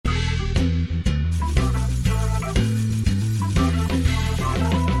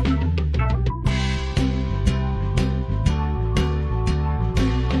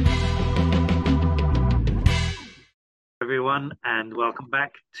everyone, and welcome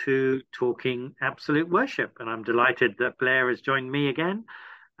back to Talking Absolute Worship. And I'm delighted that Blair has joined me again.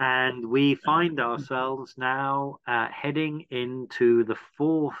 And we find ourselves now heading into the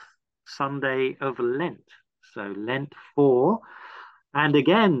fourth Sunday of Lent. So, Lent 4. And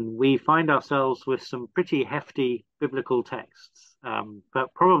again, we find ourselves with some pretty hefty biblical texts,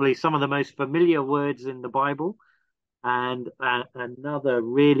 but probably some of the most familiar words in the Bible, and another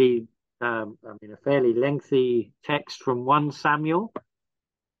really a fairly lengthy text from 1 Samuel,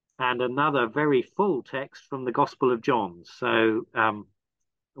 and another very full text from the Gospel of John. So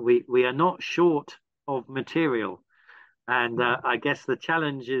we are not short of material. And I guess the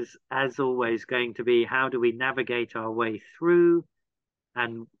challenge is, as always, going to be how do we navigate our way through,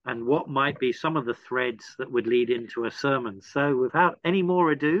 and what might be some of the threads that would lead into a sermon. So without any more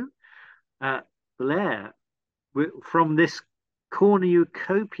ado, Blair, from this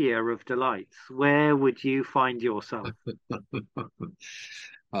cornucopia of delights, where would you find yourself?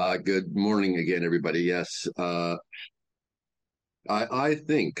 Good morning again, everybody. Yes, I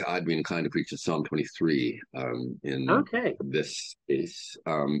think I'd be inclined to preach a Psalm 23 in Okay. this case,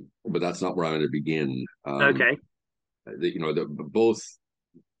 but that's not where I'm going to begin. Okay. Both.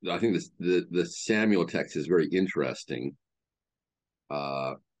 I think the Samuel text is very interesting,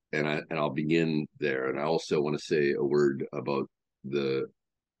 and I'll begin there. And I also want to say a word about the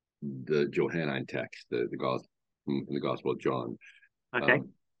Johannine text, the gospel in the Gospel of John. Okay. Um,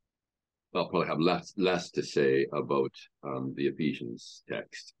 I'll probably have less to say about the Ephesians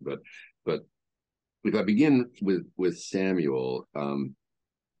text, but if I begin with Samuel,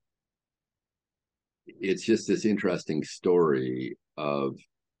 it's just this interesting story of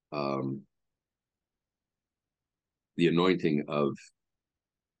the anointing of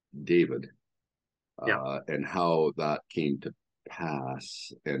David, Yeah. and how that came to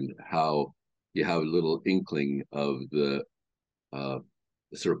pass, and how you have a little inkling of the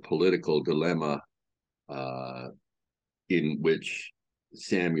sort of political dilemma uh, in which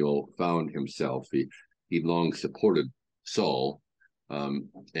Samuel found himself. He long supported Saul,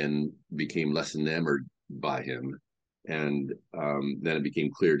 and became less enamored by him, and then it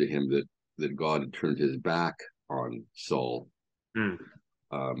became clear to him that God had turned his back on Saul, Mm.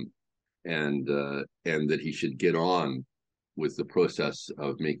 um, and that he should get on with the process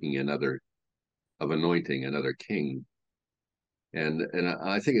of making anointing another king. And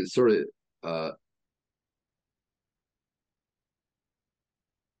I think it's sort of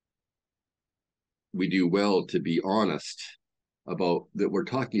we do well to be honest about that. We're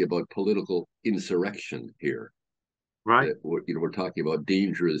talking about political insurrection here. Right. That we're talking about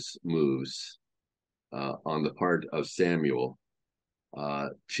dangerous moves on the part of Samuel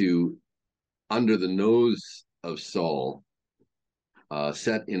to, under the nose of Saul,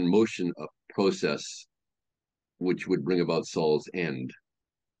 set in motion a process which would bring about Saul's end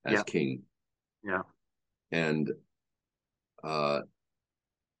as Yeah. king. Yeah. And uh,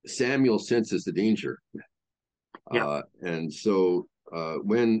 Samuel senses the danger. Yeah. And so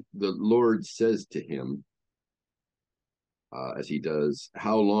when the Lord says to him, as he does,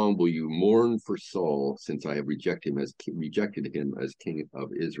 "How long will you mourn for Saul, since I have rejected him as king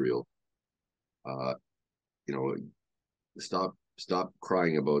of Israel?" Uh, you know, stop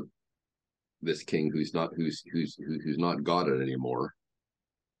crying about this king who's not got it anymore.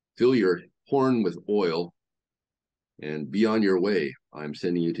 Fill your horn with oil and be on your way. I'm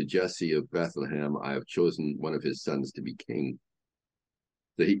sending you to Jesse of Bethlehem. I have chosen one of his sons to be king.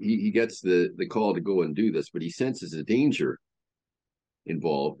 So he gets the call to go and do this, but he senses a danger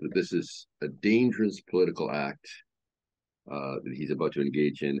involved, that this is a dangerous political act that he's about to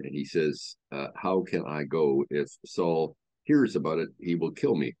engage in. And he says, how can I go? If Saul hears about it, he will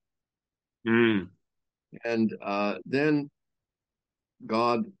kill me. Mm. And then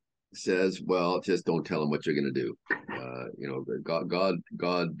God says, well, just don't tell him what you're going to do.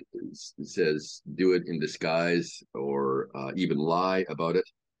 God says, do it in disguise, or even lie about it.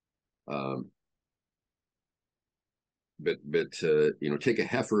 Um, but take a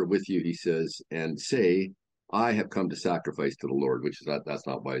heifer with you, he says, and say, I have come to sacrifice to the Lord, which is that's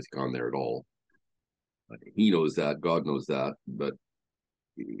not why he's gone there at all. He knows that, God knows that, but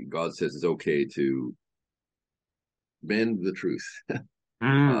God says it's okay to bend the truth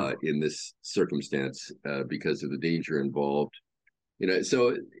Mm. in this circumstance because of the danger involved.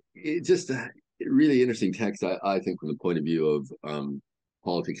 So it's just a really interesting text, I think, from the point of view of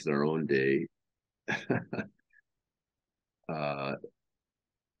politics in our own day. uh,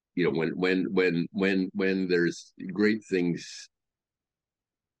 when there's great things,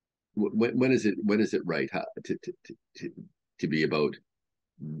 when is it right to be about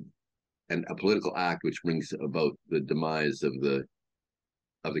and a political act which brings about the demise of the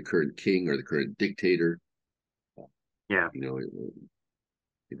current king or the current dictator. Yeah. You know,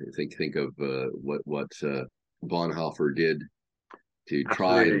 think of what Bonhoeffer did to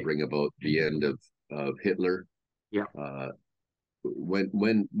try and Absolutely. bring about the end of Hitler. Yeah.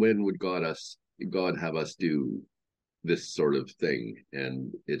 When would God have us do this sort of thing?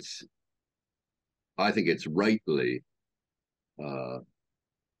 And I think it's rightly uh,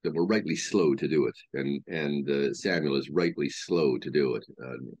 that we're rightly slow to do it, and Samuel is rightly slow to do it,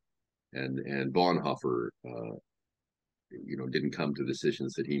 and Bonhoeffer, didn't come to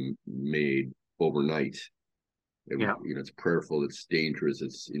decisions that he made overnight. Yeah. It's prayerful, it's dangerous,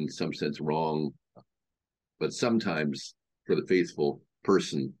 it's in some sense wrong, but sometimes for the faithful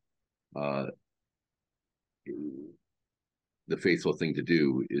person, uh, the faithful thing to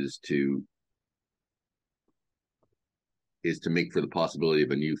do is to make for the possibility of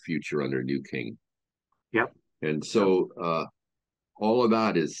a new future under a new king. Yeah. And so all of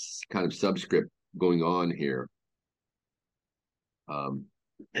that is kind of subscript going on here. And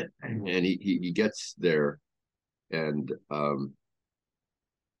he gets there, and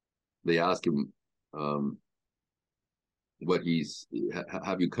they ask him,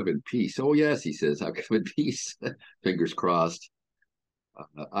 have you come in peace? Oh, yes, he says, I've come in peace. Fingers crossed.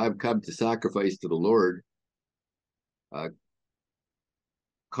 I've come to sacrifice to the Lord.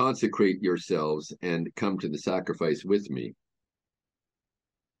 Consecrate yourselves and come to the sacrifice with me.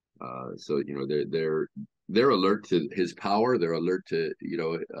 So they're alert to his power. They're alert to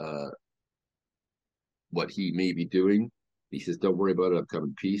what he may be doing. He says, "Don't worry about it. I've come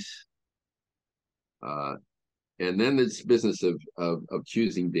in peace." And then this business of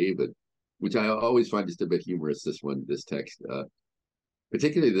choosing David, which I always find just a bit humorous. This text,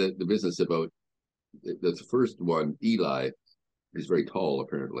 particularly the business about the first one, Eli, who's very tall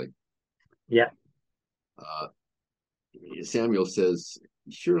apparently. Yeah. Samuel says,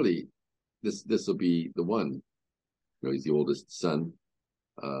 "Surely this will be the one." He's the oldest son,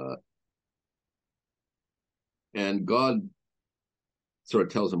 and God sort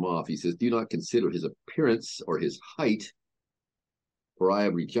of tells him off. He says, "Do not consider his appearance or his height, for I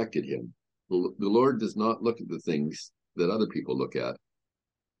have rejected him." The Lord does not look at the things that other people look at.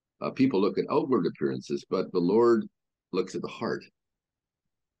 People look at outward appearances, but the Lord looks at the heart,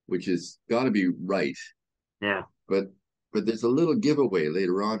 which is got to be right. Yeah. But there's a little giveaway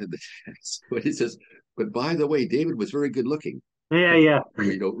later on in the text. But it says, "But by the way, David was very good looking." Yeah. Yeah.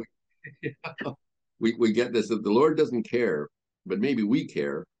 We get this that the Lord doesn't care, but maybe we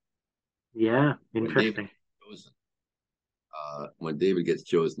care. Yeah. When David Interesting. when David gets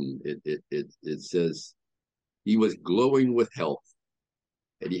chosen, it says he was glowing with health,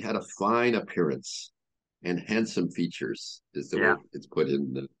 and he had a fine appearance and handsome features. Is the way Yeah. it's put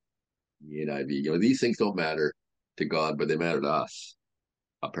in the NIV. These things don't matter to God, but they matter to us.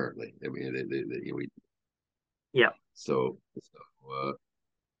 Apparently, I mean, Yeah. so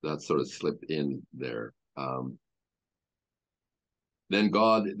that sort of slipped in there. Then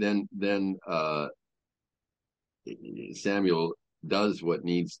Samuel does what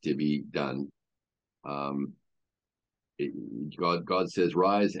needs to be done. Um, God says,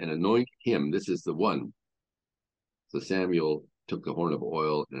 "Rise and anoint him." This is the one. So Samuel took the horn of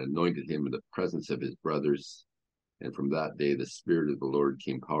oil and anointed him in the presence of his brothers. And from that day, the Spirit of the Lord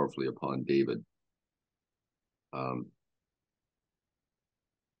came powerfully upon David. And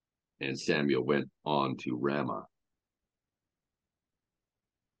Samuel went on to Ramah.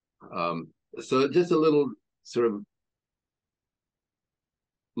 So just a little sort of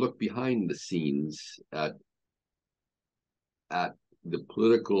look behind the scenes at the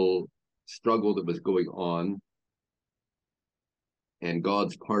political struggle that was going on and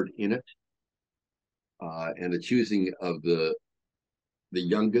God's part in it, and the choosing of the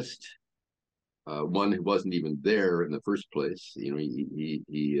youngest, one who wasn't even there in the first place. He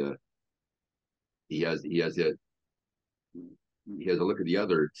has a look at the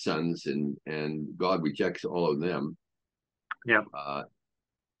other sons, and God rejects all of them. Yeah.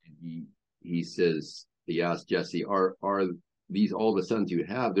 He says, he asked Jesse, "Are these all the sons you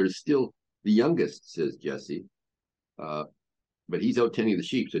have?" "There's still the youngest," says Jesse, but he's out tending the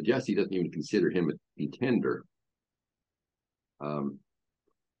sheep, so Jesse doesn't even consider him a tender.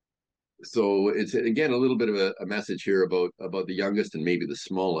 So it's again a little bit of a message here about the youngest and maybe the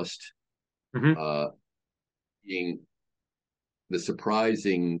smallest, Mm-hmm. being the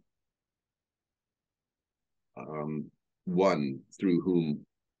surprising one through whom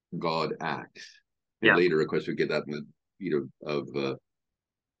God acts. And Yeah. later, of course, we get that in the of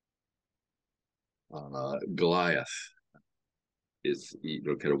Goliath. is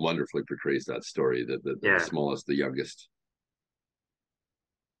kind of wonderfully portrays that story that the Yeah, smallest, the youngest,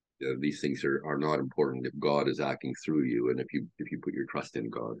 these things are not important if God is acting through you and if you put your trust in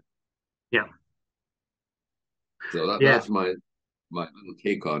God. yeah, So yeah, that's my little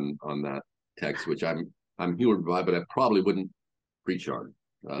take on that text, which I'm humored by, but I probably wouldn't preach on.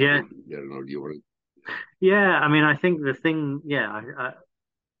 yeah, I don't know. Do you want yeah. I mean, I think the thing, yeah,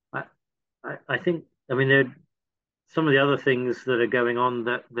 I, I think, I mean, there some of the other things that are going on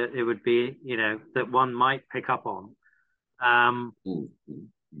that it would be, that one might pick up on. Um, to?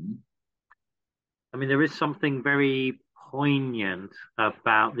 Mm-hmm. I mean, there is something very poignant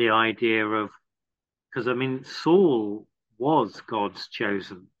about the idea of, because I mean, Saul was God's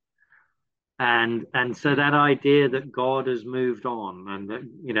chosen. And so that idea that God has moved on and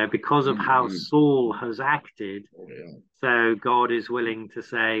that, because of how Mm-hmm. Saul has acted, Oh yeah. so God is willing to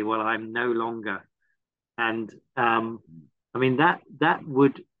say, well, I'm no longer. And I mean, that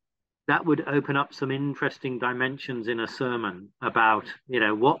would open up some interesting dimensions in a sermon about,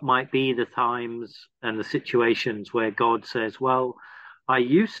 what might be the times and the situations where God says, well, I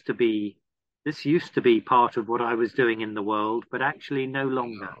used to be, this used to be part of what I was doing in the world, but actually no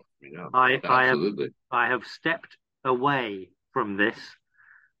longer. Yeah, I have absolutely. stepped away from this.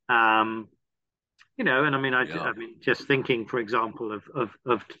 Um, and I mean, Yeah. I mean, just thinking, for example,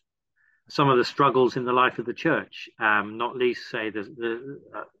 of some of the struggles in the life of the church, not least, say,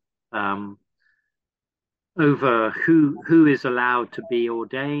 over who is allowed to be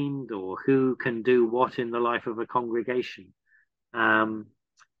ordained or who can do what in the life of a congregation. Um,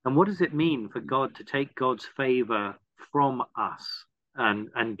 and what does it mean for God to take God's favor from us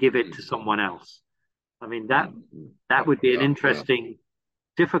and give it to someone else? I mean, that would be an Yeah, yeah. interesting,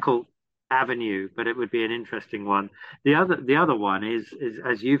 difficult avenue, but it would be an interesting one. The other one is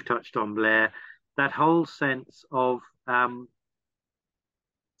as you've touched on, Blair, that whole sense of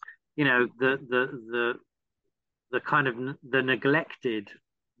the kind of the neglected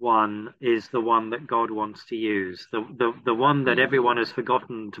one is the one that God wants to use. The one that everyone has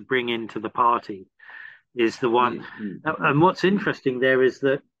forgotten to bring into the party is the one. And what's interesting there is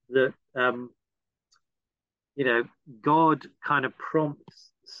that you know God kind of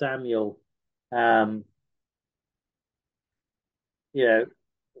prompts Samuel. Um, you know,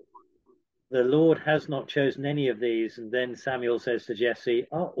 the Lord has not chosen any of these, and then Samuel says to Jesse,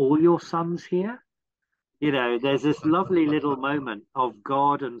 "Are all your sons here?" There's this lovely little moment of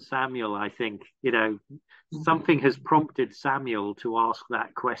God and Samuel, I think. Something has prompted Samuel to ask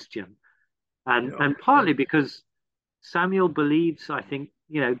that question. And Yeah, and yeah. partly because Samuel believes, I think,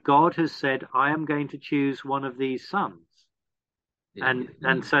 God has said, I am going to choose one of these sons.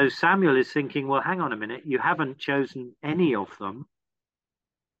 And so Samuel is thinking, well, hang on a minute, you haven't chosen any of them.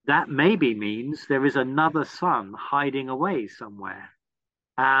 That maybe means there is another son hiding away somewhere.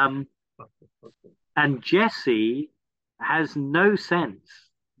 Um, And Jesse has no sense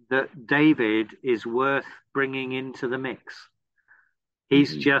that David is worth bringing into the mix.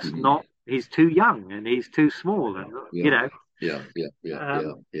 He's just not, he's too young and he's too small. And, Yeah, yeah, yeah, yeah, yeah,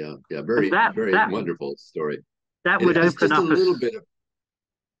 um, yeah, yeah. and Very, that, very that, wonderful story. that It would has open just a up a, little bit of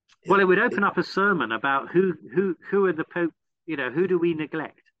well, yeah. it would open up a sermon about who are the Pope, who do we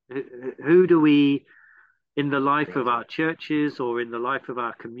neglect? Who do we, in the life of Right. our churches or in the life of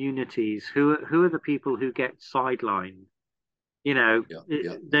our communities, who are the people who get sidelined? You know, Yeah,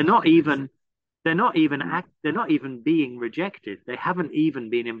 yeah, they're not absolutely. even they're not even being rejected. They haven't even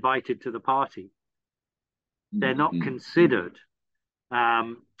been invited to the party. They're not considered.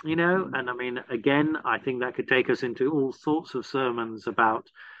 And I mean, again, I think that could take us into all sorts of sermons about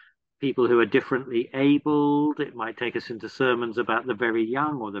people who are differently abled. It might take us into sermons about the very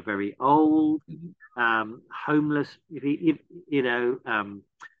young or the very old, homeless.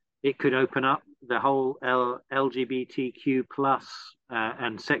 It could open up the whole LGBTQ plus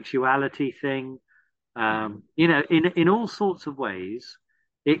and sexuality thing. In all sorts of ways,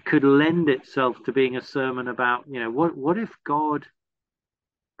 it could lend itself to being a sermon about, what if God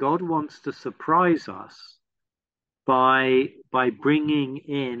wants to surprise us by bringing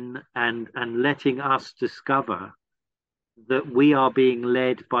in and letting us discover that we are being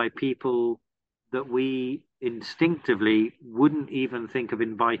led by people that we instinctively wouldn't even think of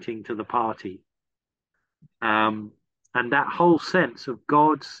inviting to the party. Um, and that whole sense of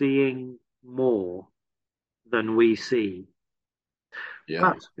God seeing more than we see. Yeah,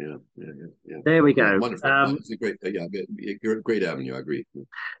 But yeah, yeah, yeah, yeah. there we Yeah, go. wonderful. No, it's a great, yeah, great avenue. I agree.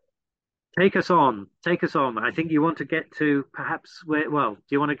 Take us on. Take us on. I think you want to get to perhaps where, well, do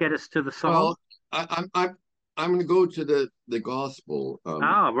you want to get us to the psalm? Well, I'm I'm going to go to the gospel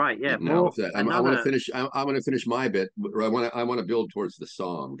Right, yeah, now. more If that, I want to another. finish. I'm going to finish my bit. I want to build towards the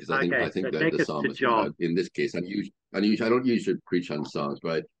psalm because I Okay, so think that take the us to psalmist, John. in this case, unusual. I don't usually preach on psalms,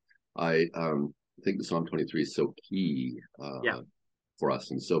 but I think the Psalm 23 is so key Yeah, for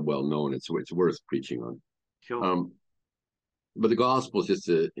us and so well known. It's worth preaching on. sure. Um, but the gospel is just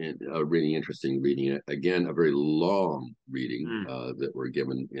a really interesting reading. Again, a very long reading Mm, that we're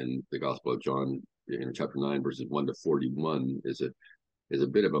given in the Gospel of John in chapter 9, verses 1 to 41 is a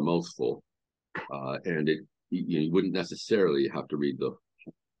bit of a mouthful, and you wouldn't necessarily have to read the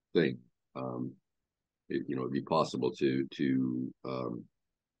thing. Um, it'd be possible to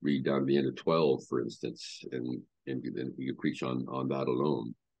read down to the end of 12, for instance, and then you could preach on that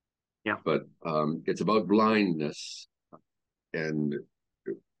alone. yeah. But it's about blindness, and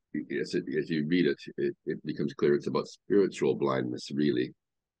as you read it becomes clear it's about spiritual blindness, really,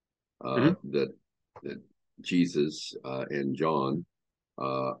 Hmm. that Jesus and John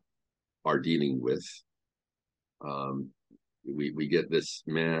uh, are dealing with. Um, we get this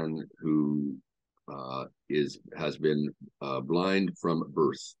man who has been blind from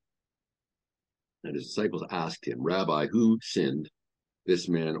birth, and his disciples asked him, "Rabbi, who sinned, this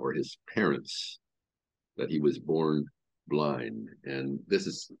man or his parents, that he was born blind?" And this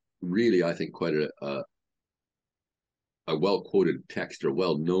is really, I think, quite a well quoted text or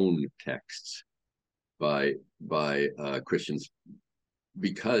well known text by Christians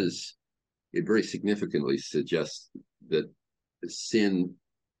because it very significantly suggests that sin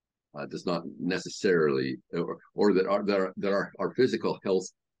does not necessarily, or that our physical health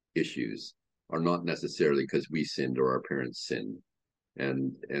issues are not necessarily because we sinned or our parents sinned.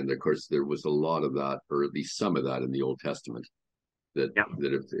 And of course there was a lot of that, or at least some of that, in the Old Testament. Yeah.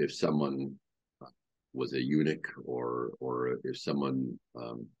 That if someone was a eunuch, or if someone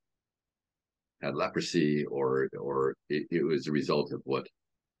had leprosy, or it was a result of what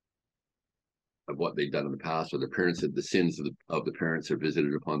they'd done in the past, or their parents had the sins of the parents are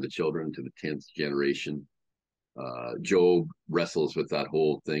visited upon the children to the 10th generation. Job wrestles with that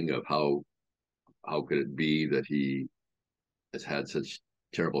whole thing of how could it be that he has had such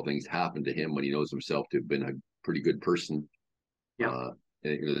terrible things happen to him when he knows himself to have been a pretty good person. Yeah. Uh,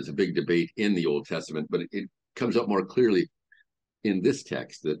 there's a big debate in the Old Testament, but it comes up more clearly in this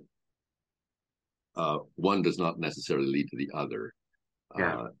text that one does not necessarily lead to the other.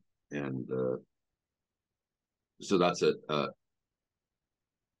 Yeah. And so that's a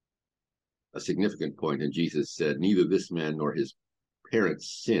significant point. And Jesus said, "Neither this man nor his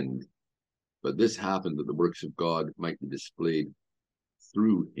parents sinned, but this happened that the works of God might be displayed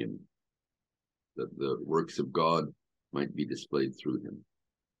through him." That the works of God might be displayed through him.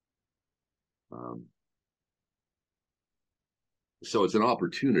 Um, so it's an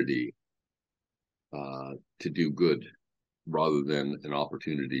opportunity to do good rather than an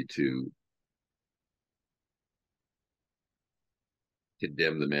opportunity to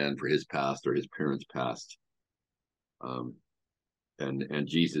condemn the man for his past or his parents' past. Um, and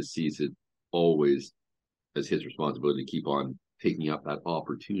Jesus sees it always as his responsibility to keep on taking up that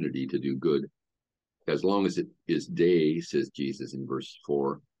opportunity to do good. As long as it is day, says Jesus in verse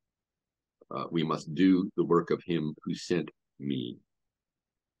 4, we must do the work of him who sent me.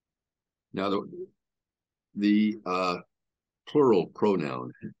 Now, the plural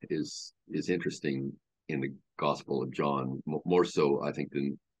pronoun is interesting in the Gospel of John, more so, I think,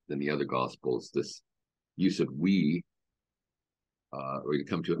 than the other Gospels. This use of we, we can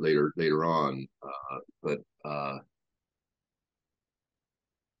come to it later on, but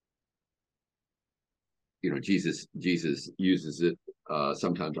Jesus uses it.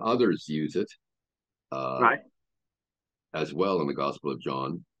 Sometimes others use it uh, Right. as well in the Gospel of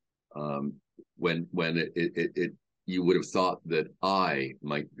John. Um, when you would have thought that I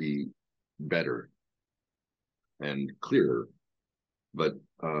might be better and clearer, but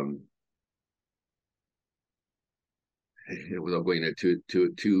without going into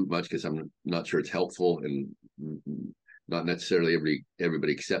too much, because I'm not sure it's helpful, and not necessarily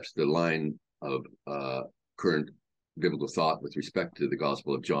everybody accepts the line of current biblical thought with respect to the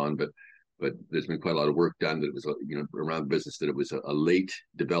Gospel of John, but there's been quite a lot of work done that it was around the business, that it was a late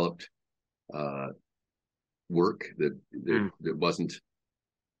developed uh, work Mm, that wasn't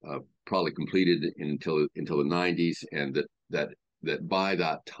probably completed until the 90s, and that by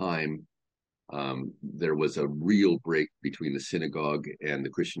that time there was a real break between the synagogue and the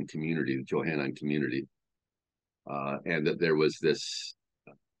Christian community, the Johannine community, and that there was this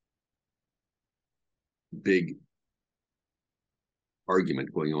big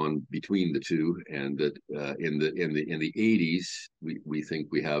argument going on between the two, and that in the 80s we think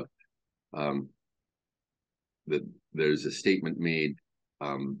we have um, that there's a statement made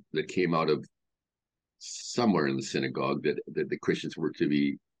that came out of somewhere in the synagogue that the Christians were to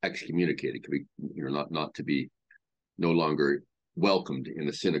be excommunicated, to be, not to be no longer welcomed in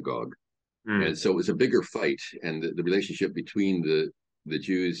the synagogue. And so it was a bigger fight, and the relationship between the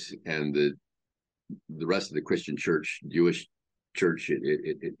Jews and the rest of the Christian church, Jewish church,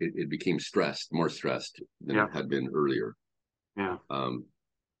 it became more stressed than it had been earlier. Yeah.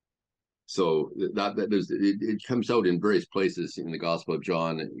 So that it comes out in various places in the Gospel of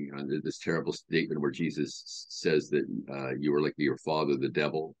John. This terrible statement where Jesus says that you are like your father, the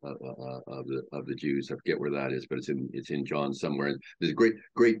devil, of the Jews. I forget where that is, but it's in John somewhere. There's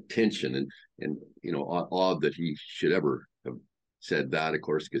great tension, and odd that he should ever have said that, of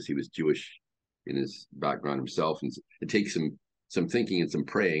course, because he was Jewish in his background himself, and it takes some thinking and some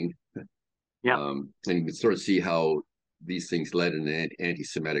praying. Yeah. And you can sort of see how these things led in an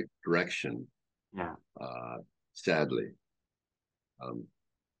anti-Semitic direction. Yeah. Sadly.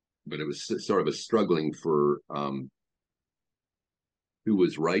 But it was sort of a struggling for who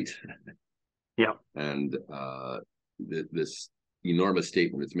was right. Yeah. And this enormous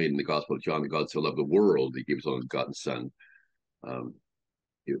statement that's made in the Gospel of John, that God so loved the world, he gave his only begotten Son.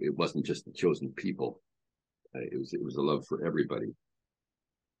 It wasn't just the chosen people. It was a love for everybody.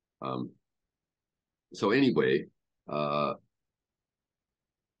 So anyway,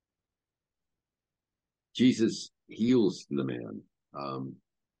 Jesus heals the man.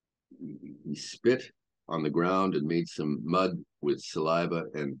 He spit on the ground and made some mud with saliva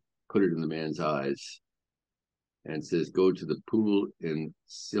and put it in the man's eyes, and says, "Go to the pool in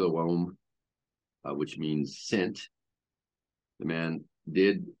Siloam," which means sent. The man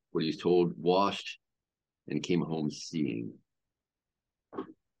did what he was told, washed, and came home seeing.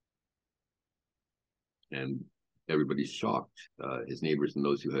 And everybody's shocked. His neighbors and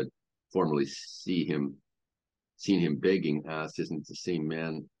those who had formerly seen him begging asked, "Isn't it the same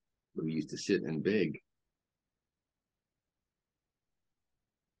man who used to sit and beg?"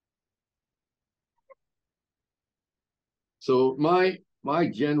 So my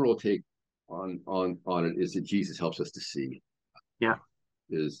general take on it is that Jesus helps us to see. Yeah.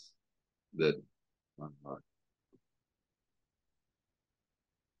 Is that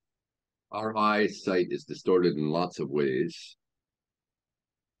our eyesight is distorted in lots of ways.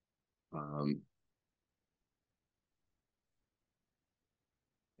 And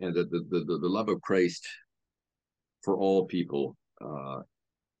that the love of Christ for all people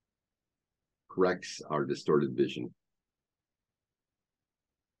corrects our distorted vision.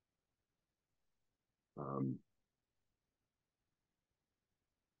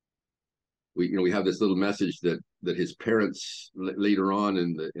 We have this little message that his parents later on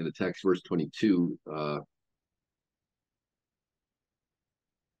in the text, verse 22,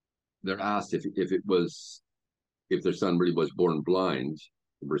 they're asked if their son really was born blind.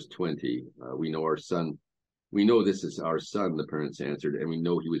 Verse 20, we know this is our son, the parents answered, and we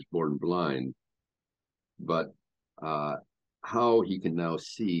know he was born blind, but how he can now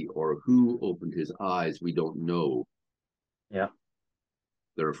see or who opened his eyes, we don't know. Yeah.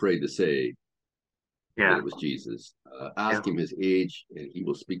 They're afraid to say that it was Jesus. Ask him his age, and he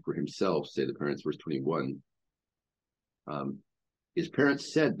will speak for himself, say the parents, verse 21. His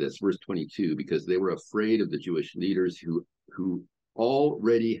parents said this, verse 22, because they were afraid of the Jewish leaders who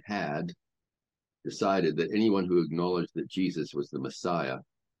already had decided that anyone who acknowledged that Jesus was the Messiah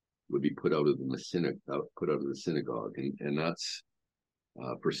would be put out of the synagogue. And that's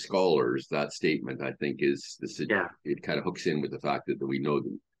for scholars, that statement, I think, it kind of hooks in with the fact that we know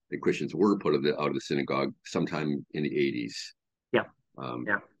that the Christians were put out of the synagogue sometime in the 80s. Yeah.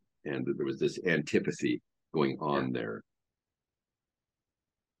 And there was this antipathy going on there.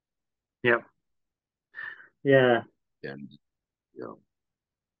 Yeah. Yeah.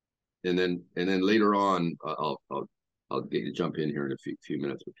 And then later on, I'll get to jump in here in a few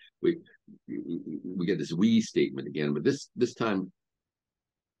minutes. We get this "we" statement again, but this time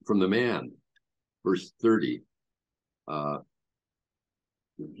from the man, verse 30.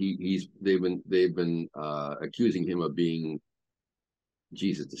 They've been accusing him of being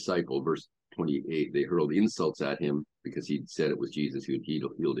Jesus' disciple. Verse 28. They hurled insults at him because he said it was Jesus who had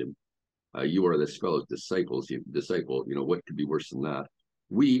healed him. You are this fellow's disciple. What could be worse than that?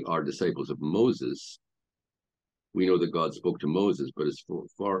 We are disciples of Moses. We know that God spoke to Moses, but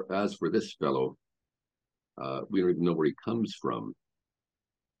as for this fellow, we don't even know where he comes from.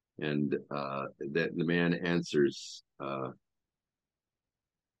 And that the man answers,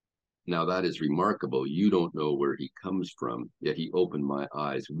 now that is remarkable. You don't know where he comes from, yet he opened my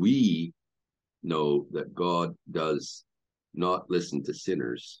eyes. We know that God does not listen to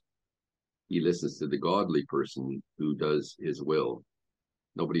sinners, he listens to the godly person who does his will.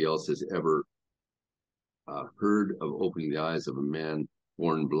 Nobody else has ever heard of opening the eyes of a man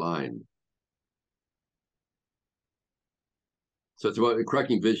born blind. So it's about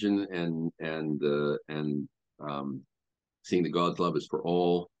correcting vision and seeing that God's love is for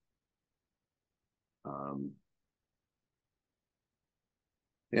all.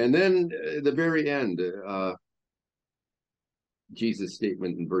 And then at the very end, Jesus'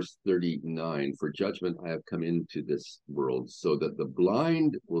 statement in verse 39, for judgment I have come into this world, so that the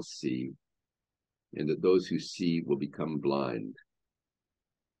blind will see, and that those who see will become blind.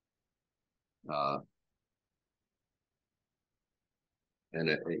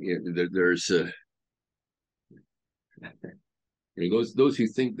 There's those who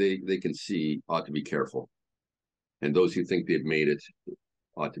think they can see ought to be careful, and those who think they've made it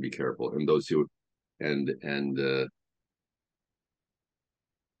ought to be careful, and those who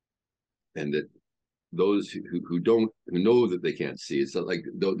and that those who know that they can't see. It's like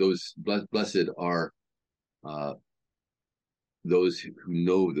those blessed are those who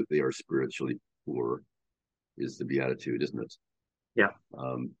know that they are spiritually poor, is the beatitude, isn't it? Yeah.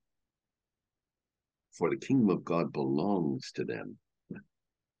 For the kingdom of God belongs to them.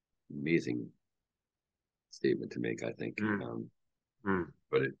 Amazing statement to make, I think.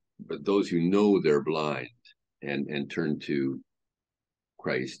 But those who know they're blind and turn to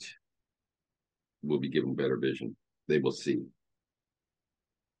Christ will be given better vision. They will see.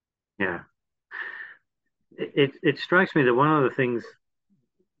 Yeah. It strikes me that one of the things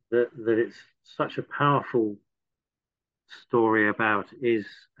that it's such a powerful story about is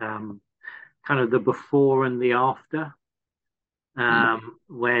kind of the before and the after,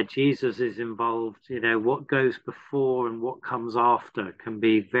 where Jesus is involved. What goes before and what comes after can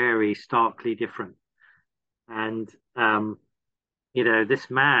be very starkly different. And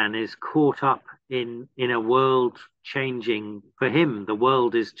this man is caught up in a world changing. For him, the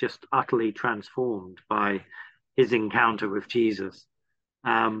world is just utterly transformed by his encounter with Jesus.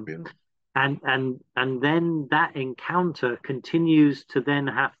 And then that encounter continues to then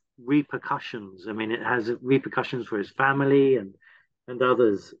have repercussions. I mean, it has repercussions for his family and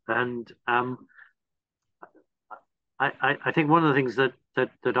others. And I think one of the things that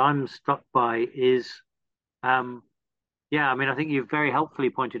I'm struck by is, I mean, I think you've very helpfully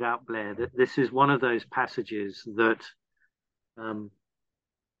pointed out, Blair, that this is one of those passages that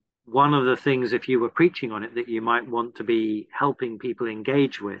one of the things, if you were preaching on it, that you might want to be helping people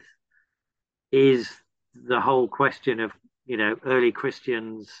engage with is the whole question of, early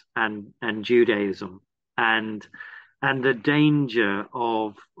Christians and Judaism and the danger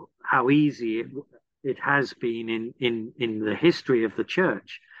of how easy it has been in the history of the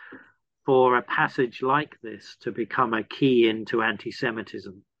church for a passage like this to become a key into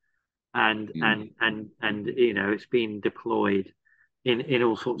anti-Semitism, and it's been deployed in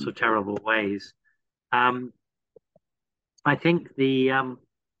all sorts of terrible ways. I think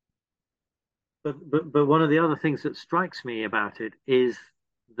but one of the other things that strikes me about it is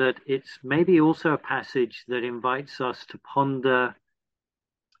that it's maybe also a passage that invites us to ponder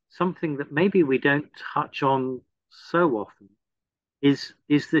something that maybe we don't touch on so often, is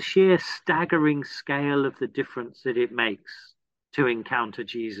the sheer staggering scale of the difference that it makes to encounter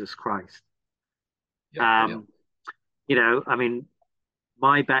Jesus Christ. I mean,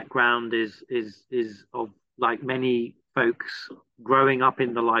 my background is of, like many folks, growing up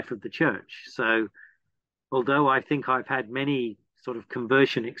in the life of the church. So although I think I've had many sort of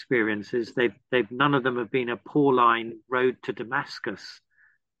conversion experiences, they've none of them have been a Pauline road to Damascus.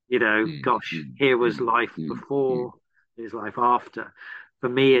 Gosh, here was life before, here's life after. For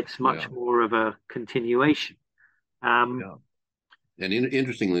me, it's much more of a continuation. And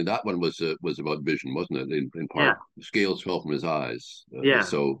interestingly, that one was about vision, wasn't it? In part, the scales fell from his eyes.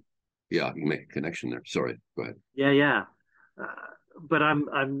 So, you can make a connection there. Sorry, go ahead. Yeah. But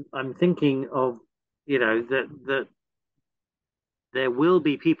I'm thinking of, that there will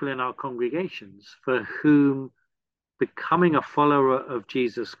be people in our congregations for whom becoming a follower of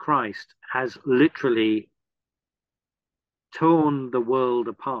Jesus Christ has literally torn the world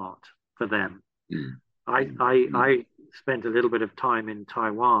apart for them. I spent a little bit of time in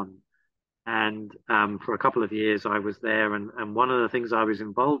Taiwan, and for a couple of years I was there, and one of the things I was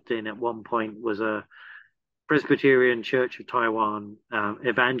involved in at one point was a Presbyterian Church of Taiwan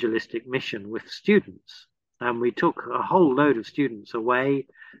evangelistic mission with students. And we took a whole load of students away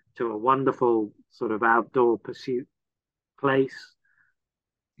to a wonderful sort of outdoor pursuit place.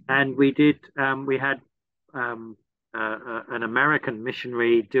 And we had an American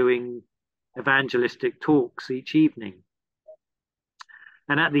missionary doing evangelistic talks each evening.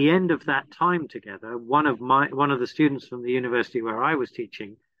 And at the end of that time together, one of the students from the university where I was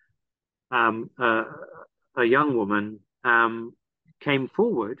teaching, um, uh, a young woman, came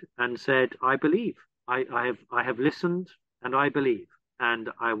forward and said, "I believe. I have listened, and I believe, and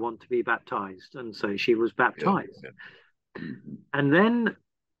I want to be baptized." And so she was Yeah. baptized. Yeah. Mm-hmm. And then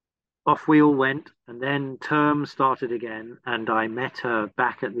off we all went, and then term started again, and I met her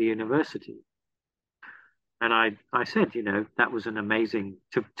back at the university. And I said, that was an amazing,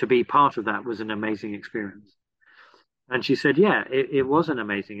 to be part of that was an amazing experience. And she said, yeah, it was an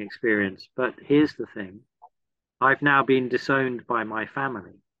amazing experience. But here's the thing. I've now been disowned by my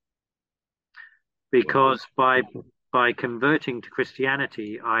family Wow. because by converting to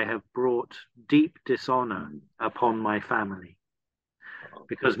Christianity, I have brought deep dishonor upon my family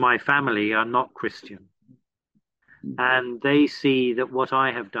because my family are not Christian. And they see that what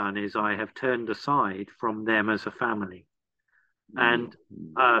I have done is I have turned aside from them as a family. And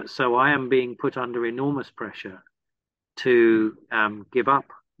so I am being put under enormous pressure to give up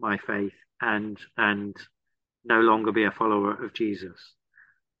my faith and no longer be a follower of Jesus.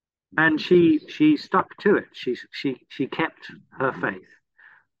 And she stuck to it. She kept her faith.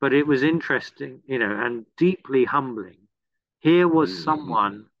 But it was interesting, and deeply humbling. Here was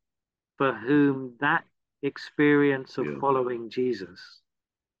someone for whom that experience of Yeah. following Jesus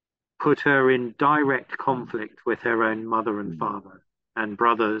put her in direct conflict with her own mother and father and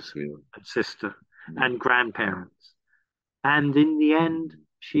brothers Yeah. and sister and grandparents. And in the end,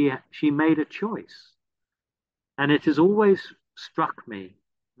 she made a choice. And it has always struck me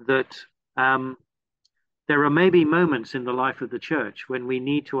that there are maybe moments in the life of the church when we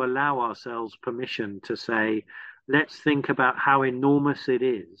need to allow ourselves permission to say, let's think about how enormous it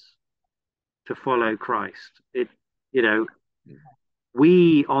is to follow Christ. You know,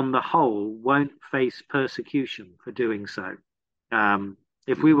 we on the whole won't face persecution for doing so.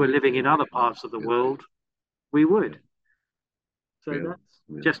 If we were living in other parts of the world, we would. So Yeah. that's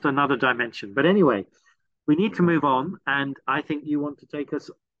Yeah. just another dimension. But anyway, we need to move on, and I think you want to take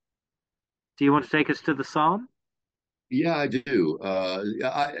us. Do you want to take us to the psalm? Yeah, I do.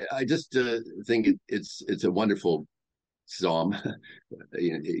 I just think it's a wonderful psalm.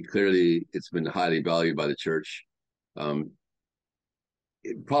 Clearly, it's been highly valued by the church. Um,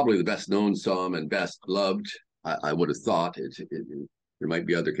 Probably the best known psalm and best loved. I would have thought there might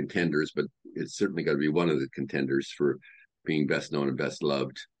be other contenders, but it's certainly got to be one of the contenders for being best known and best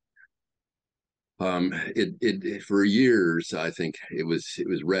loved. It for years, I think it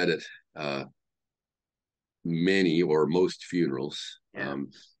was read at uh, many or most funerals. Yeah.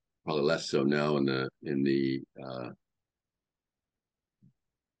 Probably less so now in the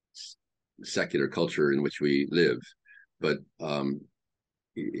secular culture in which we live. But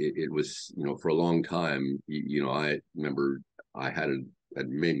it was, for a long time. I remember I had it at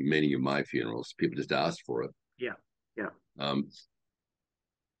many of my funerals. People just asked for it. Yeah. Yeah. Um,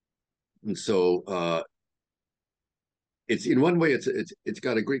 and so it's in one way it's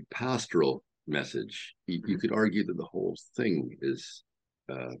got a great pastoral message. You could argue that the whole thing is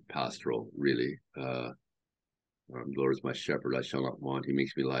pastoral, really. The Lord is my shepherd; I shall not want. He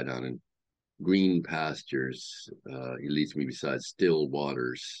makes me lie down in green pastures. He leads me beside still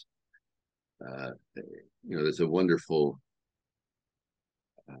waters. Uh, there's a wonderful,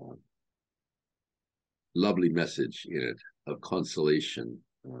 uh, lovely message in it of consolation,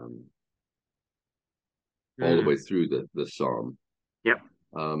 all the way through the psalm. Yep.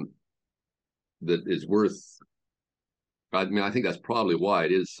 Um, that is worth. I mean, I think that's probably why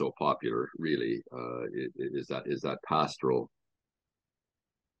it is so popular. Really, is that pastoral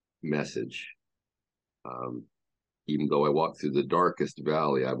message. Um, Even though I walk through the darkest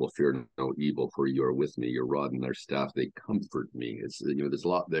valley, I will fear no evil, for you are with me. Your rod and their staff, they comfort me. There's a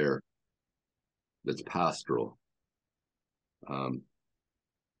lot there that's pastoral. Um,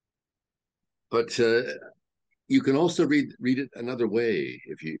 but you can also read it another way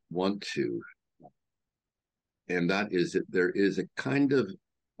if you want to, and that is that there is a kind of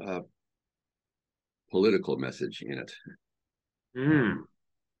uh, political message in it,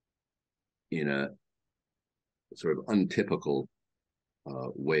 in a sort of untypical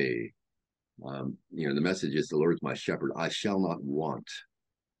way. The message is, the Lord is my shepherd; I shall not want.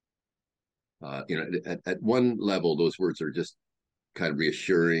 At one level, those words are just kind of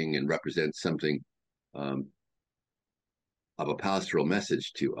reassuring and represent something um, of a pastoral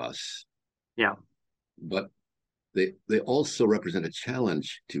message to us. Yeah. But they also represent a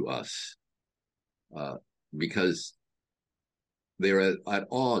challenge to us uh, because they're at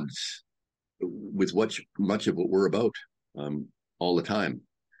odds with much of what we're about all the time.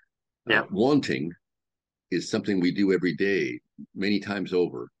 Yeah. Wanting is something we do every day, many times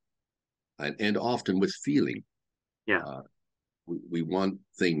over, and often with feeling. Yeah. We want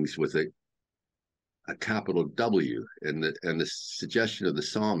things with a capital W, and the suggestion of the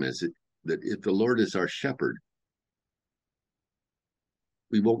psalm is that if the Lord is our shepherd,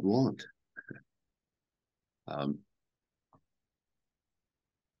 we won't want. Um,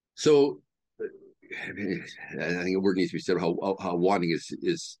 so I think a word needs to be said how wanting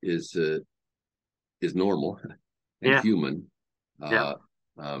is normal and Yeah. human. Yeah. Uh,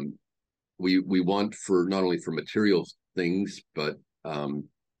 um, we want for not only for material things, but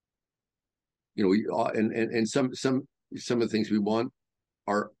we and some of the things we want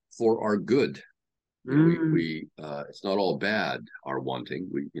are for our good. Mm. We it's not all bad, our wanting.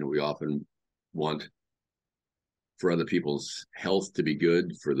 We often want for other people's health to be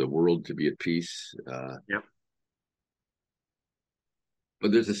good, for the world to be at peace. Yep.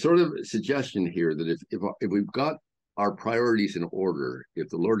 But there's a sort of suggestion here that if we've got our priorities in order, if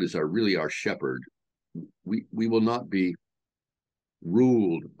the Lord is really our shepherd, we will not be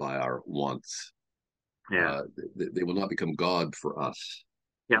ruled by our wants. Yeah. They will not become God for us.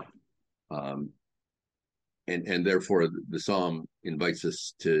 Yep. Um, and therefore the psalm invites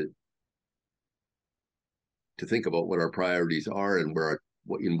us to think about what our priorities are and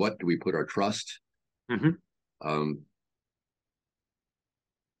in what do we put our trust. Mm-hmm. um,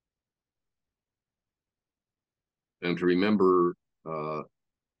 and to remember that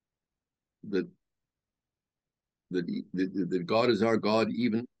that God is our God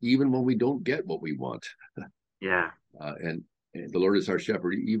even when we don't get what we want. Yeah. And the Lord is our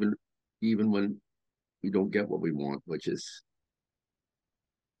shepherd even when we don't get what we want, which is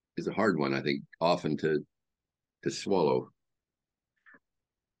a hard one, I think, often to swallow.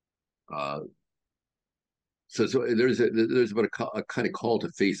 Uh, so there's about a kind of call to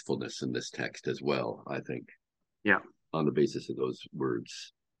faithfulness in this text as well, I think, Yeah. on the basis of those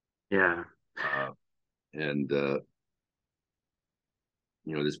words. Yeah. Uh, and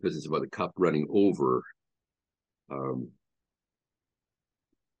this business about the cup running over. Um,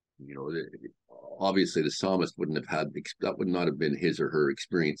 you know, obviously the psalmist wouldn't have had that would not have been his or her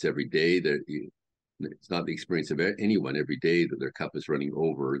experience every day. That it's not the experience of anyone every day that their cup is running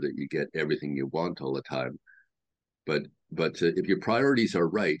over, that you get everything you want all the time. But if your priorities are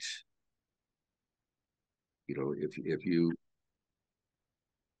right, if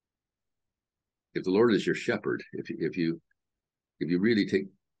the Lord is your shepherd, if you really take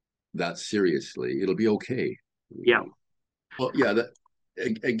that seriously, it'll be okay. Yeah. Well, yeah. That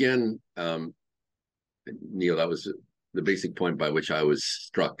again, Neil, that was the basic point by which I was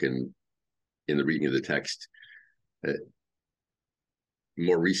struck in the reading of the text. Uh,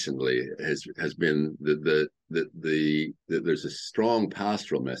 More recently has been the there's a strong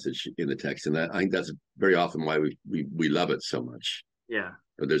pastoral message in the text, and I think that's very often why we love it so much. Yeah.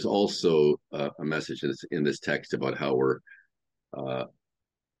 But there's also a message in this text about how we're uh,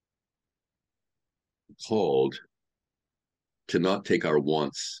 called to not take our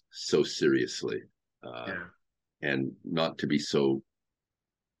wants so seriously, uh, Yeah. and not to be so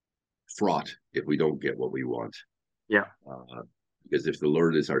fraught if we don't get what we want. Yeah. Because if the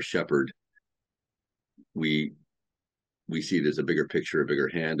Lord is our shepherd, we we see it as a bigger picture, a bigger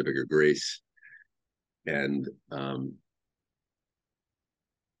hand, a bigger grace, and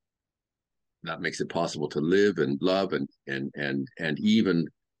that makes it possible to live and love and even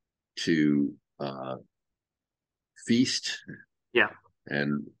to feast Yeah.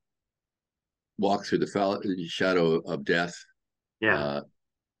 and walk through the shadow of death, Yeah. uh,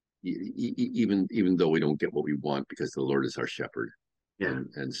 even though we don't get what we want, because the Lord is our shepherd, Yeah.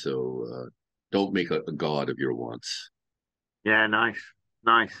 and so don't make a god of your wants. Yeah. Nice.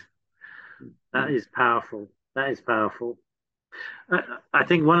 Nice. That is powerful. That is powerful. I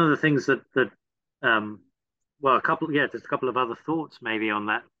think one of the things that well, just a couple of other thoughts maybe on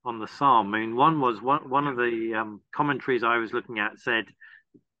that on the psalm. I mean, one of the commentaries I was looking at said,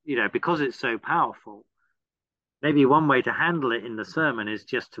 because it's so powerful, maybe one way to handle it in the sermon is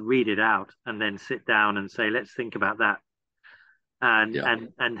just to read it out and then sit down and say, let's think about that and Yeah,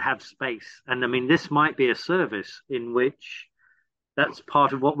 and have space. And I mean, this might be a service in which that's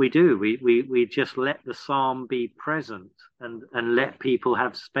part of what we do. We just let the psalm be present and let people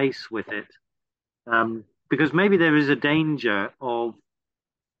have space with it. Because maybe there is a danger of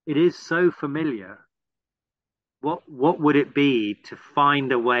it is so familiar. What would it be to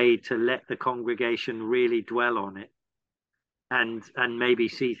find a way to let the congregation really dwell on it and maybe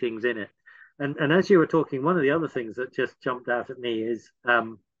see things in it? And as you were talking, one of the other things that just jumped out at me is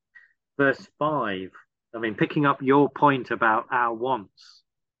verse 5. I mean, picking up your point about our wants.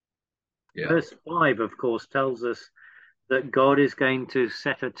 Yeah. Verse 5, of course, tells us that God is going to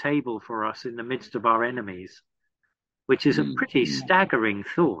set a table for us in the midst of our enemies, which is a pretty Mm-hmm. staggering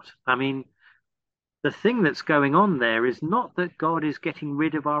thought. I mean, the thing that's going on there is not that God is getting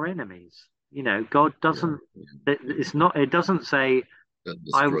rid of our enemies. You know, God Yeah. doesn't, it's not, it doesn't say, Doesn't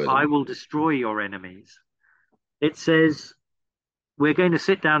I, destroy I them. will destroy your enemies. It says, we're going to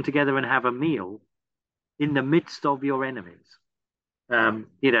sit down together and have a meal in the midst of your enemies.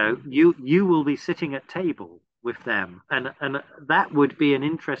 You know, Mm. you will be sitting at table with them, and that would be an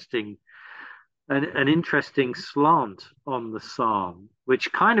interesting slant on the psalm,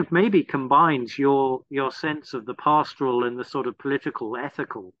 which kind of maybe combines your sense of the pastoral and the sort of political,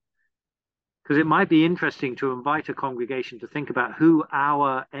 ethical. Because it might be interesting to invite a congregation to think about who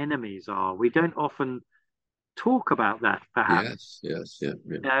our enemies are. We don't often talk about that, perhaps. Yes, yes, yeah, yeah,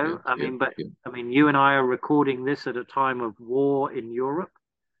 You yeah, know, yeah, yeah. I mean, you and I are recording this at a time of war in Europe.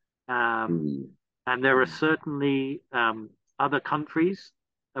 Um, Mm. and there are certainly other countries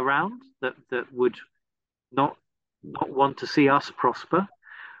around that would not not want to see us prosper.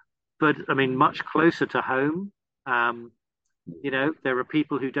 But I mean, much closer to home, um, you know, there are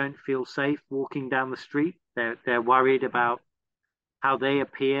people who don't feel safe walking down the street. They're worried about how they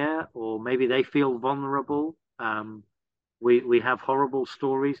appear, or maybe they feel vulnerable. We have horrible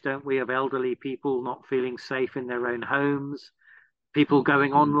stories, don't we, of elderly people not feeling safe in their own homes, people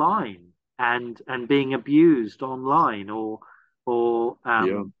going Mm-hmm. online and being abused online, or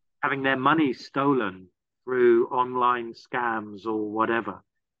Yeah. having their money stolen through online scams or whatever.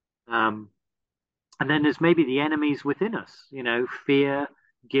 Um, and then there's maybe the enemies within us, you know, fear,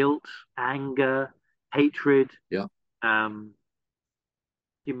 guilt, anger, hatred, Yeah. um,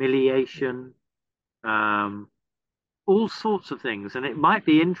 humiliation, um, all sorts of things. And it might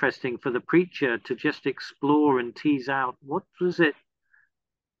be interesting for the preacher to just explore and tease out what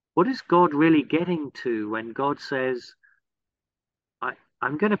is God really getting to when God says,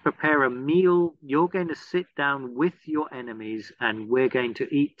 I'm going to prepare a meal. You're going to sit down with your enemies and we're going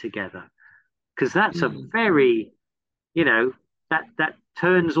to eat together. Because that's a Mm-hmm. very, you know, that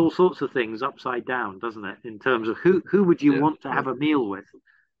turns all sorts of things upside down, doesn't it? In terms of who would you Yeah, want to yeah, have a meal with?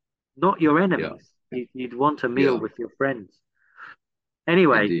 Not your yeah, enemies. You'd want a meal yeah, with your friends.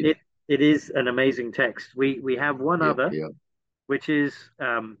 Anyway, indeed. it is an amazing text. We have one Yeah, other, yeah. which is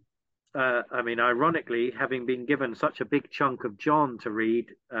I mean, ironically, having been given such a big chunk of John to read,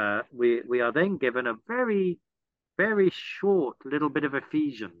 we are then given a very short little bit of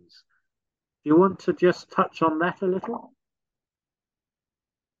Ephesians. Do you want to just touch on that a little?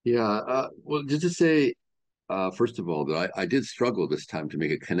 Yeah. Well, just to say, first of all, that I did struggle this time to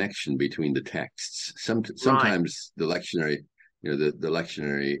make a connection between the texts. Right. Sometimes the lectionary, the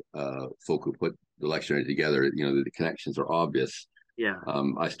lectionary folk who put the lectionary together, the connections are obvious. Yeah.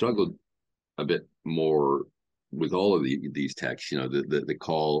 I struggled a bit more with all of these texts. The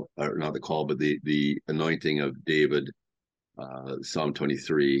call, or not the call, but the anointing of David, Psalm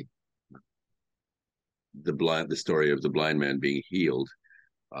 23, the story of the blind man being healed.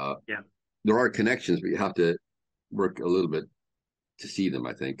 Uh, Yeah. there are connections, but you have to work a little bit to see them,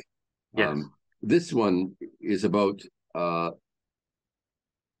 I think. Yes. This one is about uh,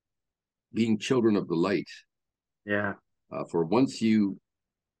 being children of the light. Yeah. For once you,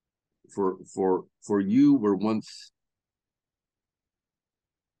 for you were once.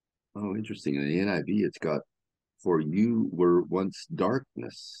 Oh, interesting. In the NIV, it's got for you were once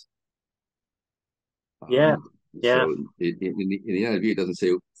darkness. Yeah. Yeah. So in the NIV, it doesn't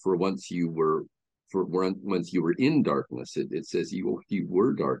say for once you were once you were in darkness. It says you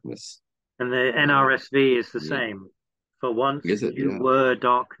were darkness. And the Uh, NRSV is the yeah, same. For once is it? you Yeah, were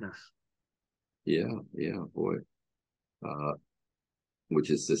darkness. yeah, yeah. Boy, uh, which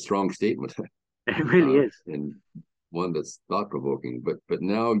is a strong statement. It really is. And one that's thought provoking. But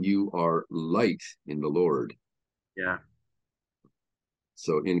now you are light in the Lord. Yeah.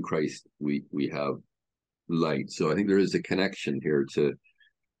 So in Christ we have light. So I think there is a connection here to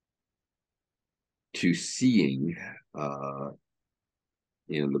seeing, the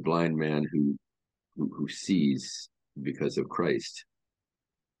blind man who sees because of Christ,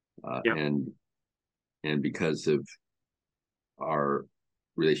 uh, Yeah. and and because of our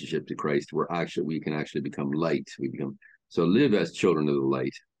relationship to Christ, we can actually become light. We become so live as children of the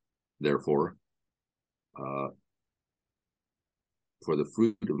light. Therefore, uh, for the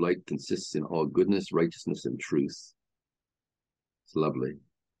fruit of light consists in all goodness, righteousness, and truth. It's lovely.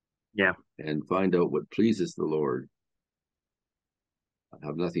 Yeah. And find out what pleases the Lord.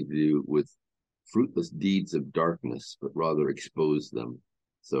 Have nothing to do with fruitless deeds of darkness, but rather expose them.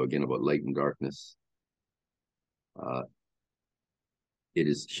 So again, about light and darkness. Uh, it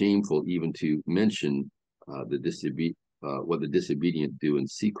is shameful even to mention what the disobedient do in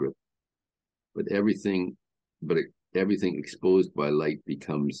secret. But everything exposed by light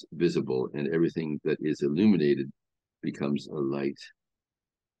becomes visible, and everything that is illuminated becomes a light.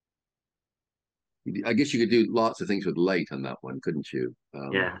 I guess you could do lots of things with light on that one, couldn't you?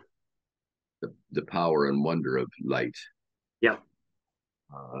 Yeah. The power and wonder of light, Yeah.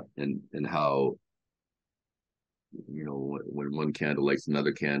 and how, when one candle lights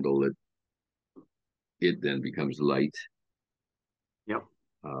another candle, it then becomes light. Yep.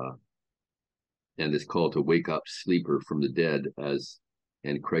 And is called to wake up sleeper from the dead,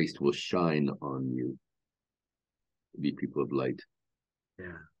 and Christ will shine on you. Be people of light.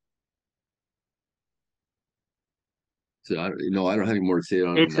 Yeah. So I don't have any more to say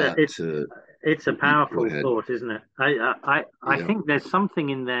on It's a that. it's a Go powerful ahead. thought, isn't it? I Yeah, think there's something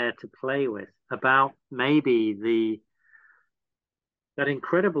in there to play with about maybe the that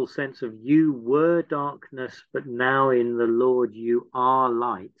incredible sense of you were darkness, but now in the Lord you are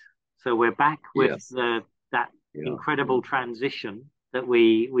light. So we're back with yes, that yeah, incredible transition that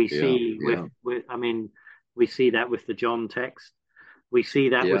we yeah, see yeah, I mean, we see that with the John text. We see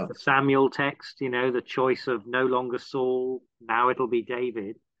that with yeah, the Samuel text, the choice of no longer Saul, now it'll be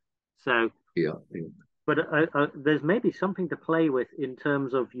David. So, yeah, yeah, but there's maybe something to play with in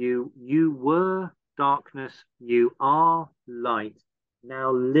terms of you were darkness, you are light.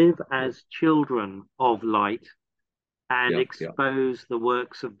 Now live as children of light and yeah, yeah, expose the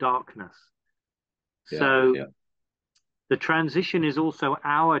works of darkness. yeah, So yeah, the transition is also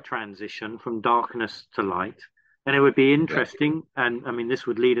our transition from darkness to light. And it would be yeah, interesting, and I mean, this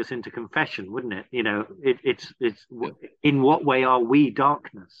would lead us into confession, wouldn't it? It's yeah, in what way are we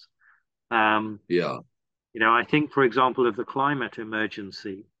darkness? Um, yeah, I think, for example, of the climate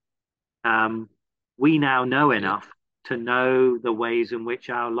emergency, um, we now know yeah, enough to know the ways in which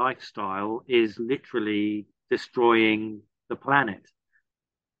our lifestyle is literally destroying the planet.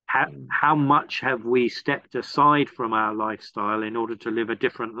 How much have we stepped aside from our lifestyle in order to live a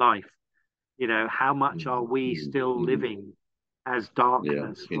different life? How much are we still mm, living as yeah,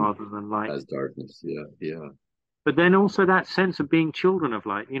 darkness in rather than light? as darkness, yeah, yeah, But then also that sense of being children of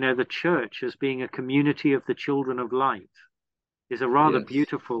light, the church as being a community of the children of light is a rather yes,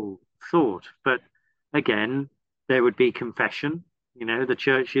 beautiful thought. But again, there would be confession. The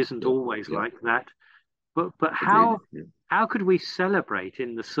church isn't yeah, always yeah, like that. But agreed, yeah, how could we celebrate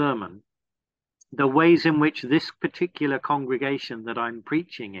in the sermon the ways in which this particular congregation that I'm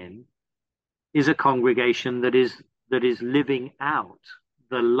preaching in is a congregation that is living out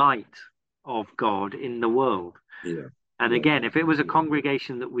the light of God in the world? yeah, And yeah, again, if it was a yeah,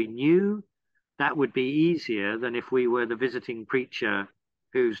 congregation that we knew, that would be easier than if we were the visiting preacher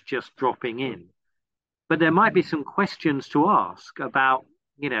who's just dropping in. But there might be some questions to ask about,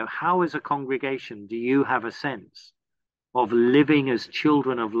 how as a congregation do you have a sense of living as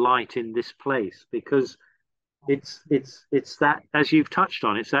children of light in this place? Because it's that, as you've touched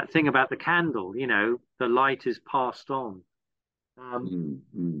on, it's that thing about the candle, the light is passed on. Um, mm,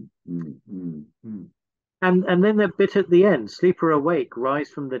 mm, mm, mm, mm. and then the bit at the end, sleeper awake, rise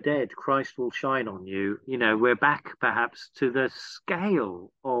from the dead, Christ will shine on you. We're back perhaps to the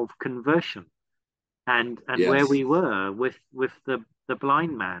scale of conversion and where Yes, we were with the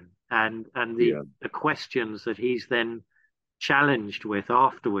blind man and yeah, the questions that he's then challenged with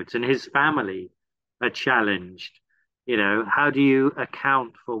afterwards, and his family are challenged. How do you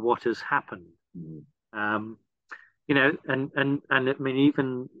account for what has happened? mm, Um, and I mean,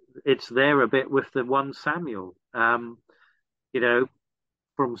 even it's there a bit with the 1 Samuel, you know,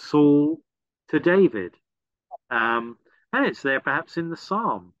 from Saul to David. And it's there perhaps in the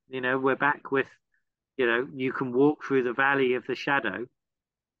Psalm. We're back with, you can walk through the valley of the shadow,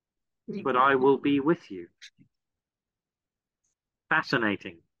 but I will be with you.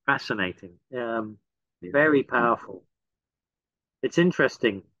 Fascinating, fascinating. yeah, Very mm, powerful. It's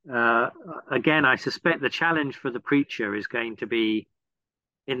interesting. Again, I suspect the challenge for the preacher is going to be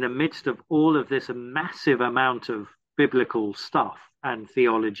in the midst of all of this massive amount of biblical stuff and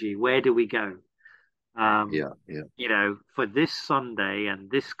theology, where do we go? Um, yeah, yeah. for this Sunday and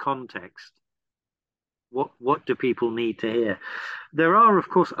this context, what do people need to hear? There are, of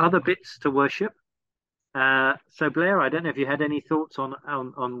course, other bits to worship. So Blair, I don't know if you had any thoughts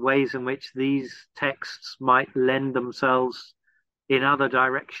on ways in which these texts might lend themselves in other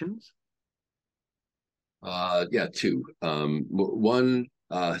directions. Yeah, two. One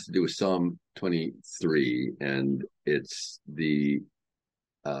has to do with Psalm 23, and it's the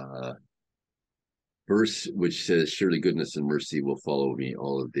uh, verse which says, "Surely goodness and mercy will follow me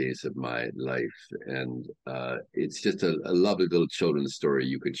all the days of my life," and it's just a lovely little children's story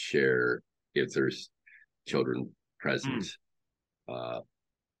you could share if there's children present. Mm. Uh,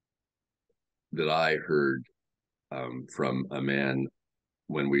 that I heard from a man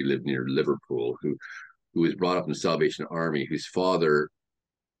when we lived near Liverpool who was brought up in the Salvation Army, whose father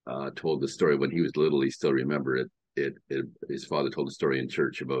told the story when he was little. He still remembered it. His father told the story in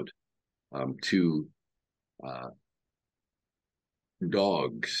church about two uh,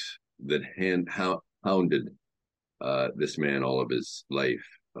 dogs that hounded this man all of his life,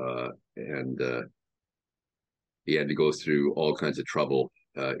 and he had to go through all kinds of trouble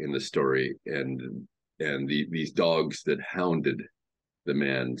in the story. And these dogs that hounded the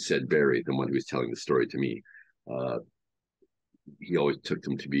man, said Barry, the one who was telling the story to me, uh, he always took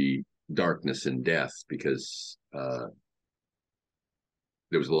them to be darkness and death, because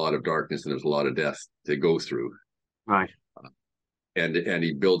there was a lot of darkness and there was a lot of death to go through. Right. And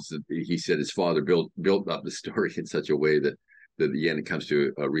he said his father built up the story in such a way that at the end it comes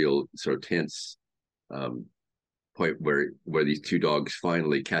to a real sort of tense point where these two dogs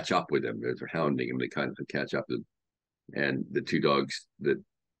finally catch up with him. They're hounding him. They kind of catch up with him. And the two dogs that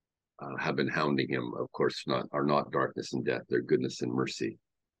have been hounding him, of course, are not darkness and death. They're goodness and mercy.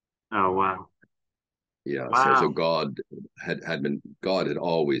 Oh, wow. Yeah. So Wow. God had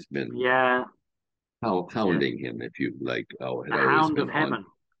always been Yeah. Yeah. hounding him, if you like. Oh, had The always hound of been on heaven.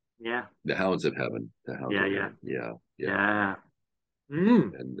 Yeah. the hounds of heaven. The hounds Yeah. of Yeah. heaven. Yeah. Yeah. Yeah.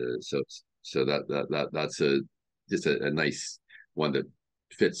 Mm. And so that's just a nice one that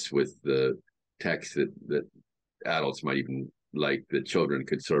fits with the text that adults might even like, that children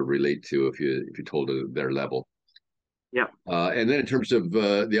could sort of relate to if you told their level. Yeah. And then in terms of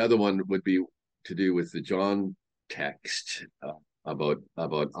the other one would be to do with the John text about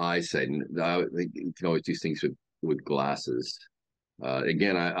eyesight. And I think you can always do things with glasses.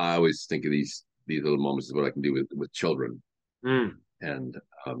 Again, I always think of these little moments of what I can do with children. Mm. And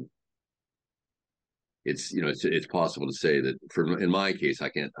it's possible to say that in my case, I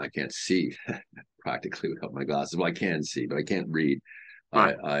can't see practically without my glasses. Well, I can see, but I can't read.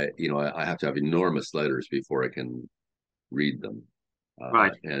 Right. I have to have enormous letters before I can read them.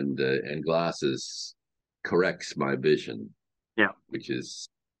 Right. And glasses corrects my vision, Yeah. which is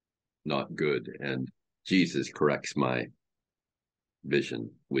not good. And Jesus corrects my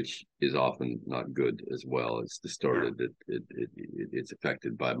vision, which is often not good as well. It's Yeah. distorted. It's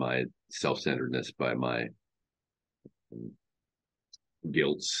affected by my self-centeredness, by my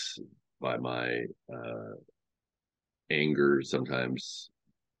guilt, by my anger. Sometimes,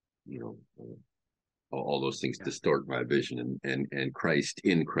 you know, all those things Yeah. distort my vision. And in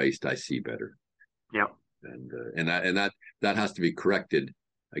Christ, I see better. Yeah. And that has to be corrected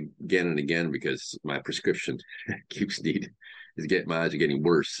again and again, because my prescription my eyes are getting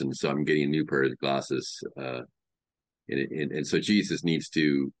worse, and so I'm getting a new pair of glasses. And so Jesus needs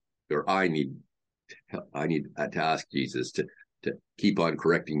to, or I need to ask Jesus to keep on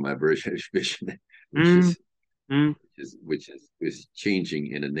correcting my vision, which Mm. is Mm. which is changing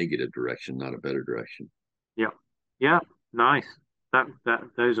in a negative direction, not a better direction. Yeah. Yeah. Nice.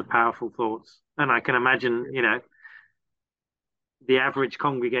 Those are powerful thoughts. And I can imagine, the average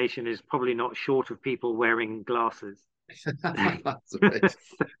congregation is probably not short of people wearing glasses. That's right.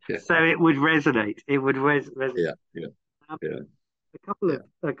 Yeah, So it would resonate. It would resonate. yeah, yeah, Um, yeah. Yeah.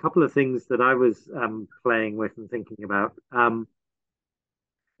 a couple of things that I was playing with and thinking about.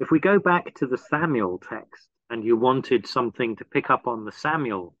 If we go back to the Samuel text, and you wanted something to pick up on the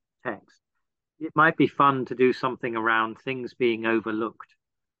Samuel text, it might be fun to do something around things being overlooked.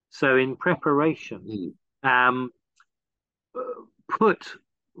 So in preparation, Mm. um, put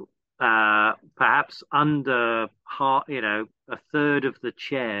perhaps under a third of the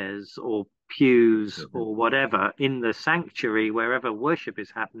chairs or pews Mhm. or whatever in the sanctuary wherever worship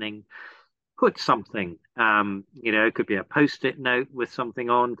is happening, put something. It could be a post-it note with something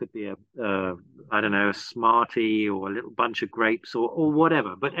on, could be I don't know, a Smartie or a little bunch of grapes or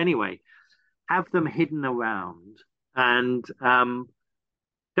whatever. But anyway, have them hidden around, and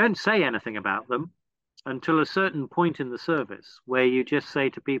don't say anything about them until a certain point in the service where you just say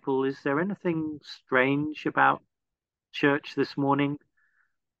to people, is there anything strange about church this morning?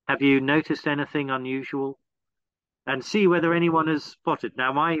 Have you noticed anything unusual? And see whether anyone has spotted.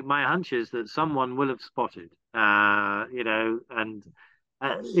 Now, my hunch is that someone will have spotted, and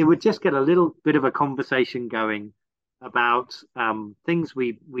it would just get a little bit of a conversation going about things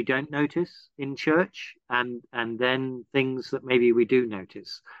we don't notice in church, and then things that maybe we do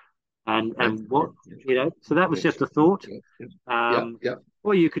notice. Right. and what, Yeah. so that was Yeah. just a thought. Yeah. Yeah. Yeah. Um, Yeah.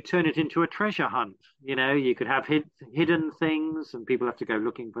 or you could turn it into a treasure hunt. You could have hidden things, and people have to go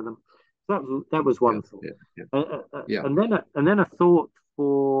looking for them. That was Yeah. one thought, Yeah. Yeah. Yeah. and then a thought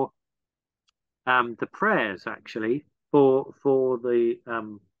for the prayers, actually, for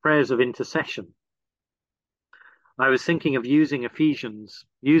the prayers of intercession. I was thinking of using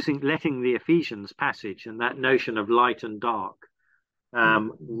letting the Ephesians passage and that notion of light and dark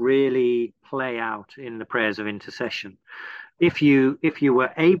really play out in the prayers of intercession. If you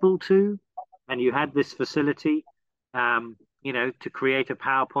were able to, and you had this facility, to create a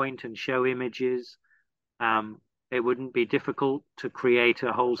PowerPoint and show images, um, it wouldn't be difficult to create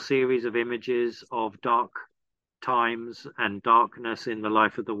a whole series of images of dark times and darkness in the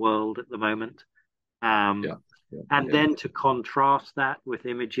life of the world at the moment. Yeah. Um, Yeah. and Yeah. then to contrast that with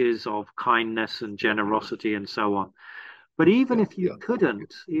images of kindness and Yeah. generosity and so on. But even Yeah. if you Yeah. Very good.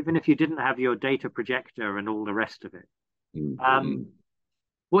 couldn't, even if you didn't have your data projector and all the rest of it, Mm-hmm. um,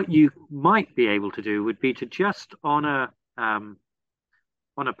 what you might be able to do would be to just on a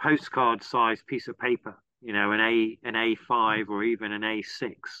postcard sized piece of paper, an A5 or even an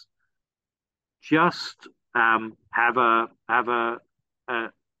A6, just have a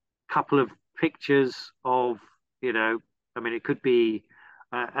couple of pictures of, I mean, it could be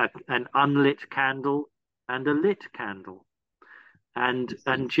an unlit candle and a lit candle, and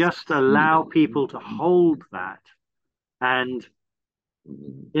just allow people to hold that. And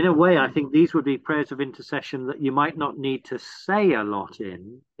in a way, I think these would be prayers of intercession that you might not need to say a lot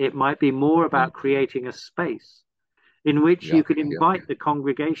in. It might be more about creating a space in which Yeah. you could Yeah. invite the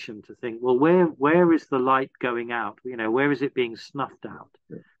congregation to think, well, where is the light going out? Where is it being snuffed out,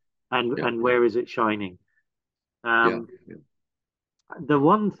 Yeah. and where is it shining? Yeah. Um, Yeah. the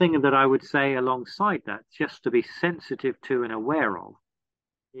one thing that I would say alongside that, just to be sensitive to and aware of,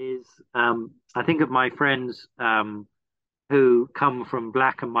 is I think of my friends who come from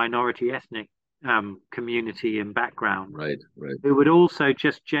black and minority ethnic community and background, Right. Right. who would also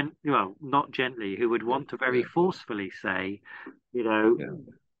just well, not gently, who would Yeah. want to very Yeah. forcefully say, you know, Yeah.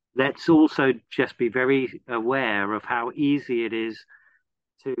 let's also just be very aware of how easy it is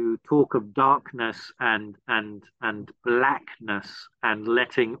to talk of darkness and blackness and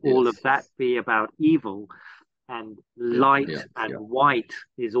letting all of Yes. that be about evil, and Yeah. light Yeah. and Yeah. white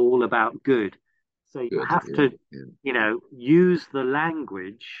is all about good. So you Good. have Yeah. to, Yeah. use the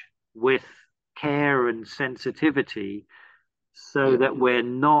language with care and sensitivity so Yeah. that we're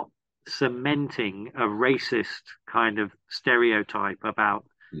not cementing a racist kind of stereotype about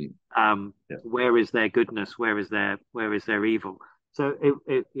Mm. Yeah. where is their goodness, where is their evil. So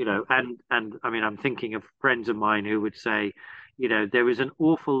and I mean, I'm thinking of friends of mine who would say, there is an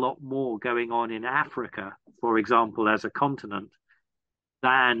awful lot more going on in Africa, for example, as a continent,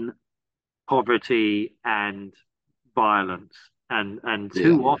 than poverty and violence, and Yeah.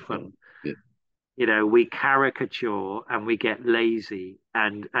 too Yeah. often, Yeah. we caricature and we get lazy,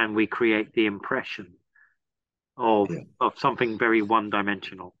 and we create the impression of Yeah. of something very one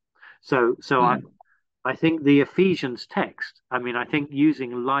dimensional. So I, Mm. I think the Ephesians text, I mean, I think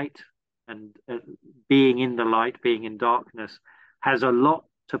using light and being in the light, being in darkness, has a lot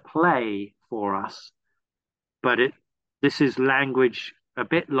to play for us. But this is language a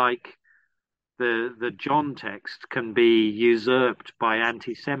bit like the John text can be usurped by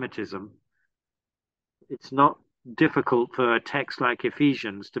anti-Semitism. It's not difficult for a text like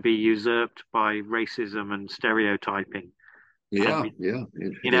Ephesians to be usurped by racism and stereotyping. And Yeah. we, Yeah.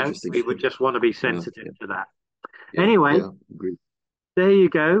 Interesting. we would just want to be Yeah. sensitive Yeah. to that. Yeah. Anyway, Yeah. Agreed. there you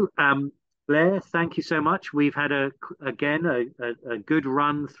go. Blair, thank you so much. We've had again a good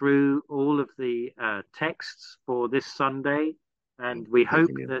run through all of the texts for this Sunday, and we Thank hope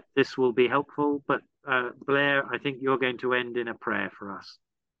you, Neil. that this will be helpful. But Blair, I think you're going to end in a prayer for us.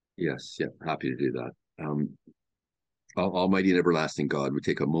 Yes. Yeah. Happy to do that. Almighty and everlasting God, we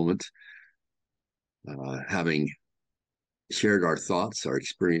take a moment, having shared our thoughts, our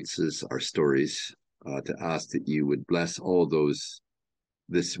experiences, our stories, to ask that you would bless all those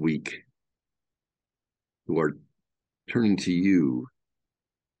this week who are turning to you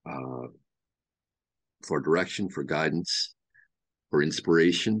uh, for direction, for guidance, for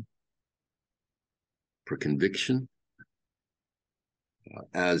inspiration, for conviction,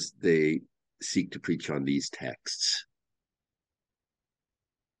 as they seek to preach on these texts.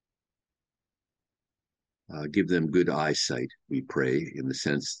 Give them good eyesight, we pray, in the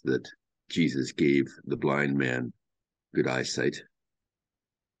sense that Jesus gave the blind man good eyesight.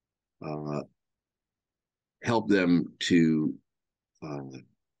 Help them to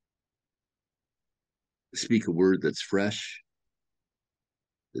speak a word that's fresh,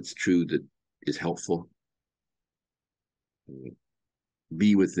 that's true, that is helpful.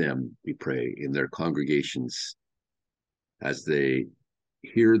 Be with them, we pray, in their congregations as they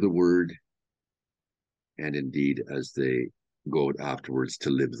hear the word, and indeed as they go out afterwards to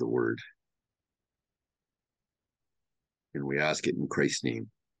live the word. And we ask it in Christ's name.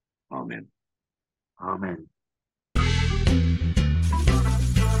 Amen. Amen.